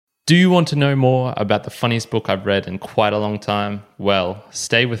Do you want to know more about the funniest book I've read in quite a long time? Well,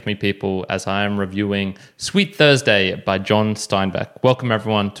 stay with me, people, as I am reviewing Sweet Thursday by John Steinbeck. Welcome,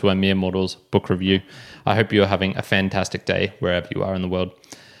 everyone, to a Mere Mortals book review. I hope you are having a fantastic day wherever you are in the world.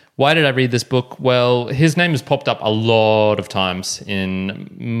 Why did I read this book? Well, his name has popped up a lot of times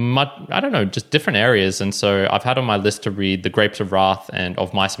in, just different areas. And so I've had on my list to read The Grapes of Wrath and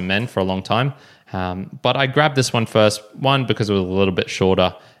Of Mice and Men for a long time. But I grabbed this one first, one, because it was a little bit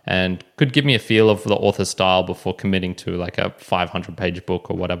shorter and could give me a feel of the author's style before committing to like a 500-page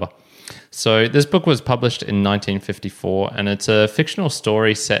book or whatever. So this book was published in 1954, and it's a fictional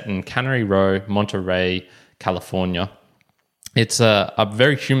story set in Cannery Row, Monterey, California. It's a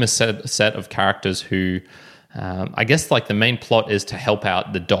very humorous set of characters who, I guess like the main plot is to help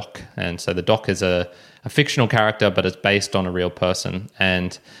out the Doc. And so the Doc is a fictional character, but it's based on a real person.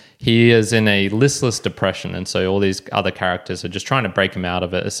 And he is in a listless depression, and so all these other characters are just trying to break him out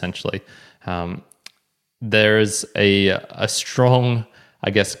of it, essentially. There's a strong,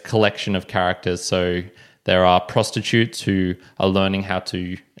 I guess, collection of characters. So there are prostitutes who are learning how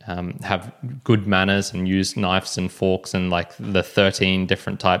to have good manners and use knives and forks and like the 13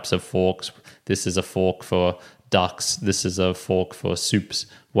 different types of forks. This is a fork for ducks. This is a fork for soups,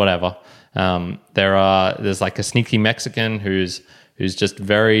 whatever. There's like a sneaky Mexican who's just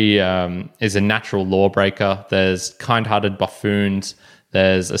very, is a natural lawbreaker. There's kind-hearted buffoons.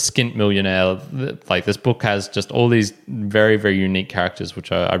 There's a skint millionaire. Like this book has just all these very, very unique characters,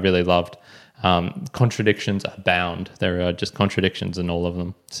 which I really loved. Contradictions abound. There are just contradictions in all of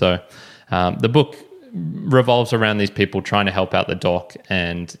them. So the book revolves around these people trying to help out the Doc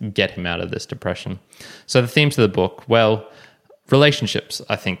and get him out of this depression. So the themes of the book, well, relationships,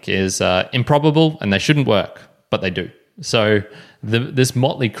 I think, is improbable and they shouldn't work, but they do. So this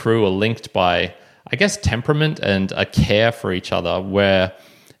motley crew are linked by, I guess, temperament and a care for each other, where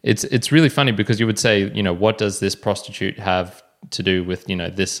it's really funny because you would say, what does this prostitute have to do with,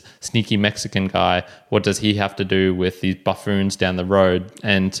 this sneaky Mexican guy? What does he have to do with these buffoons down the road?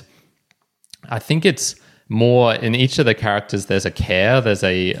 And I think it's more in each of the characters, there's a care, there's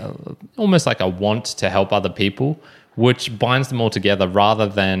almost like a want to help other people, which binds them all together rather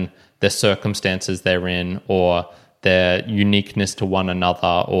than the circumstances they're in or their uniqueness to one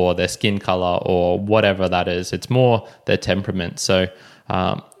another or their skin color or whatever that is. It's more their temperament. So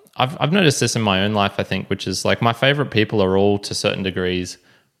I've noticed this in my own life, I think, which is like my favorite people are all to certain degrees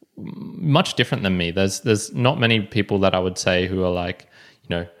much different than me. There's not many people that I would say who are like,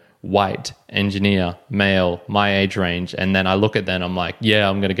 white, engineer, male, my age range, and then I look at them, I'm like, yeah,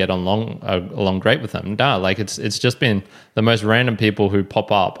 I'm going to get along great with them. No, like it's just been the most random people who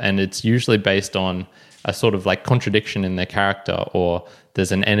pop up, and it's usually based on a sort of like contradiction in their character, or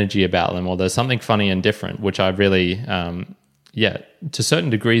there's an energy about them, or there's something funny and different, which I really, to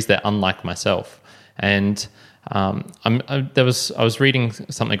certain degrees, they're unlike myself. And I was reading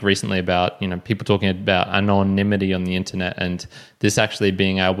something recently about, people talking about anonymity on the internet, and this actually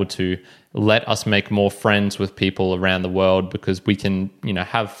being able to let us make more friends with people around the world because we can,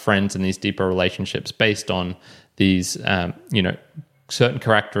 have friends in these deeper relationships based on these, certain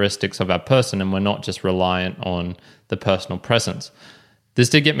characteristics of our person, and we're not just reliant on the personal presence. This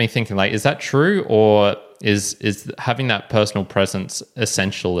did get me thinking, like, is that true, or is having that personal presence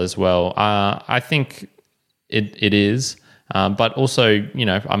essential as well? I think it is, but also,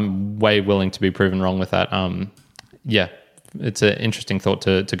 I'm way willing to be proven wrong with that. It's an interesting thought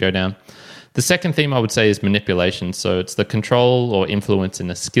to go down. The second theme I would say is manipulation. So it's the control or influence in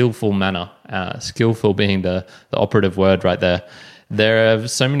a skillful manner, skillful being the operative word right there. There are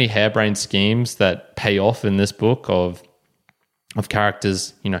so many harebrained schemes that pay off in this book of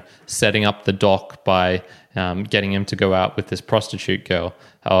characters, setting up the Doc by getting him to go out with this prostitute girl,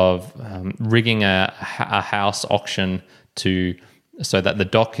 of rigging a house auction so that the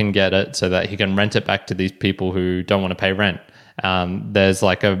Doc can get it, so that he can rent it back to these people who don't want to pay rent. There's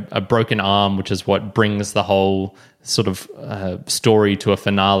like a broken arm, which is what brings the whole sort of story to a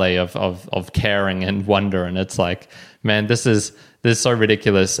finale of caring and wonder. And it's like, man, this is so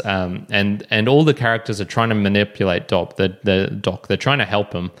ridiculous. And all the characters are trying to manipulate the Doc. They're trying to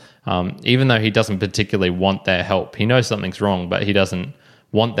help him, even though he doesn't particularly want their help. He knows something's wrong, but he doesn't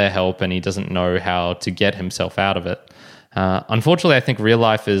want their help, and he doesn't know how to get himself out of it. Unfortunately, I think real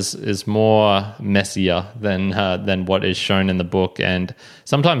life is more messier than what is shown in the book, and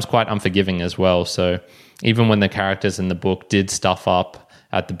sometimes quite unforgiving as well. So even when the characters in the book did stuff up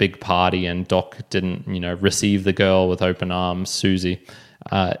at the big party and Doc didn't, receive the girl with open arms, Susie,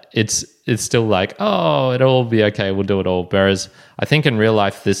 it's still like, oh, it'll all be okay, we'll do it all. Whereas I think in real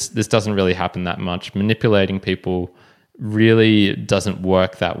life, this doesn't really happen that much. Manipulating people really doesn't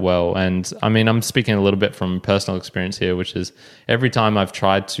work that well. And I mean, I'm speaking a little bit from personal experience here, which is every time I've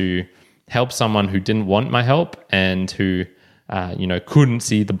tried to help someone who didn't want my help and who couldn't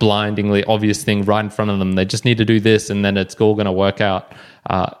see the blindingly obvious thing right in front of them. They just need to do this, and then it's all going to work out.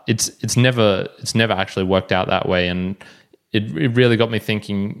 It's never actually worked out that way, and it really got me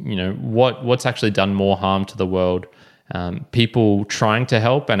thinking. What's actually done more harm to the world? People trying to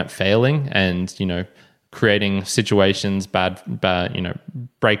help and it failing, and creating situations, bad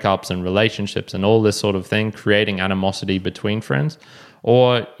breakups and relationships and all this sort of thing, creating animosity between friends,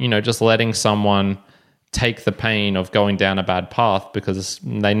 or just letting someone take the pain of going down a bad path because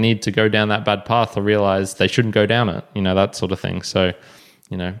they need to go down that bad path to realize they shouldn't go down it, that sort of thing. So,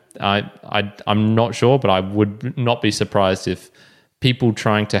 I'm not sure, but I would not be surprised if people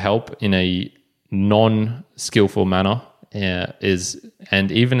trying to help in a non-skillful manner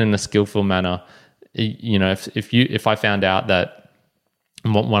and even in a skillful manner, if I found out that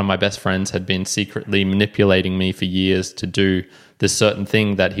one of my best friends had been secretly manipulating me for years to do this certain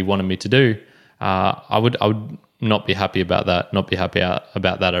thing that he wanted me to do, I would not be happy about that, not be happy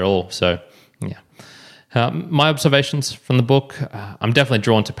about that at all. So, yeah. My observations from the book, I'm definitely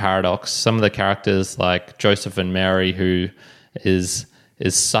drawn to paradox. Some of the characters like Joseph and Mary, who is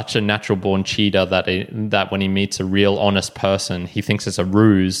such a natural-born cheater that when he meets a real honest person, he thinks it's a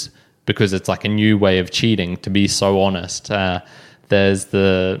ruse because it's like a new way of cheating to be so honest. There's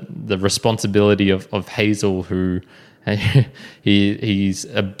the responsibility of Hazel, who he's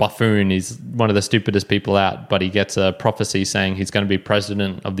a buffoon. He's one of the stupidest people out, but he gets a prophecy saying he's going to be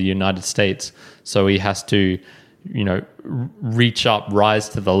president of the United States. So he has to, rise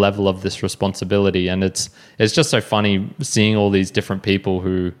to the level of this responsibility. And it's just so funny seeing all these different people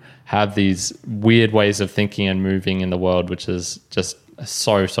who have these weird ways of thinking and moving in the world, which is just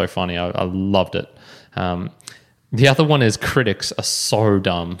so funny. I loved it. The other one is critics are so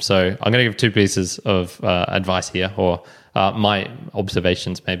dumb. So I'm going to give two pieces of advice here, or my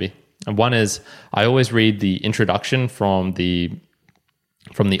observations maybe. And one is I always read the introduction from the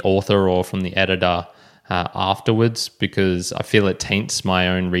author or from the editor afterwards, because I feel it taints my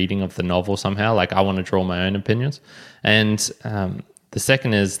own reading of the novel somehow. Like I want to draw my own opinions. And the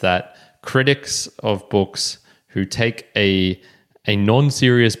second is that critics of books who take a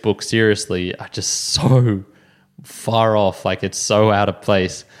non-serious book seriously are just so far off. Like it's so out of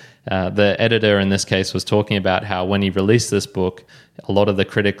place. The editor in this case was talking about how when he released this book, a lot of the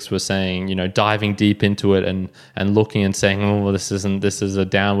critics were saying, diving deep into it and looking and saying, oh, well, this is a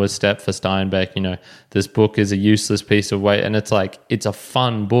downward step for Steinbeck. This book is a useless piece of weight. And it's like, it's a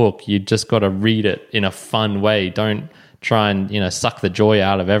fun book. You just got to read it in a fun way. Don't try and, suck the joy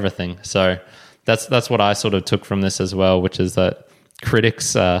out of everything. So that's what I sort of took from this as well, which is that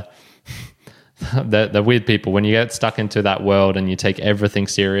critics, the weird people, when you get stuck into that world and you take everything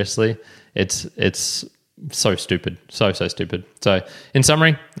seriously, it's so stupid, so stupid. So in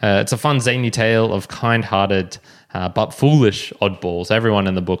summary, it's a fun zany tale of kind-hearted but foolish oddballs. Everyone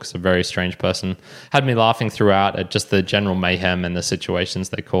in the book is a very strange person. Had me laughing throughout at just the general mayhem and the situations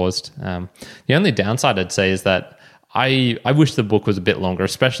they caused. The only downside I'd say is that I wish the book was a bit longer,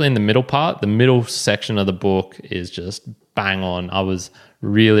 especially in the middle part. The middle section of the book is just bang on. I was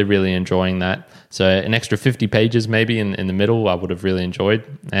really enjoying that. So an extra 50 pages maybe in the middle I would have really enjoyed.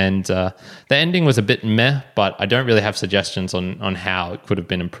 And the ending was a bit meh, but I don't really have suggestions on how it could have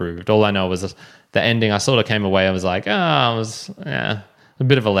been improved. All I know was the ending, I sort of came away, I was like, it was a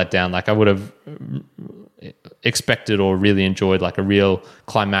bit of a letdown. Like I would have expected or really enjoyed like a real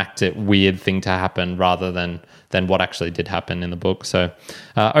climactic weird thing to happen rather than what actually did happen in the book. So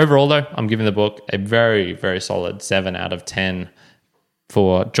overall though, I'm giving the book a very solid 7 out of 10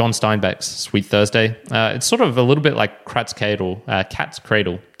 for John Steinbeck's Sweet Thursday. It's sort of a little bit like Cat's Cradle,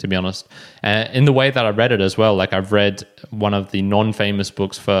 to be honest. In the way that I read it as well, like I've read one of the non-famous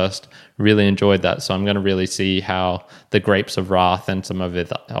books first, really enjoyed that. So I'm going to really see how The Grapes of Wrath and some of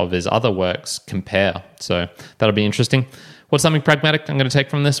his other works compare. So that'll be interesting. What's something pragmatic I'm going to take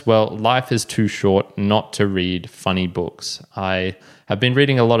from this? Well, life is too short not to read funny books. I have been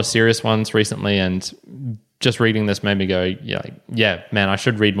reading a lot of serious ones recently, and just reading this made me go, yeah, man, I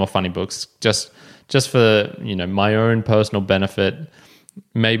should read more funny books just for, my own personal benefit.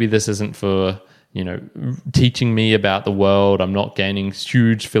 Maybe this isn't for, teaching me about the world. I'm not gaining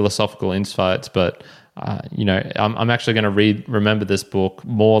huge philosophical insights, but, I'm actually going to remember this book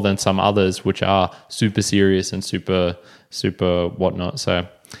more than some others, which are super serious and super whatnot. So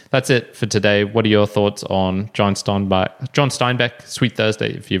that's it for today. What are your thoughts on John Steinbeck, Sweet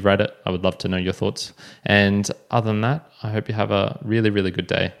Thursday? If you've read it, I would love to know your thoughts. And other than that, I hope you have a really good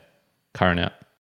day. Karen out.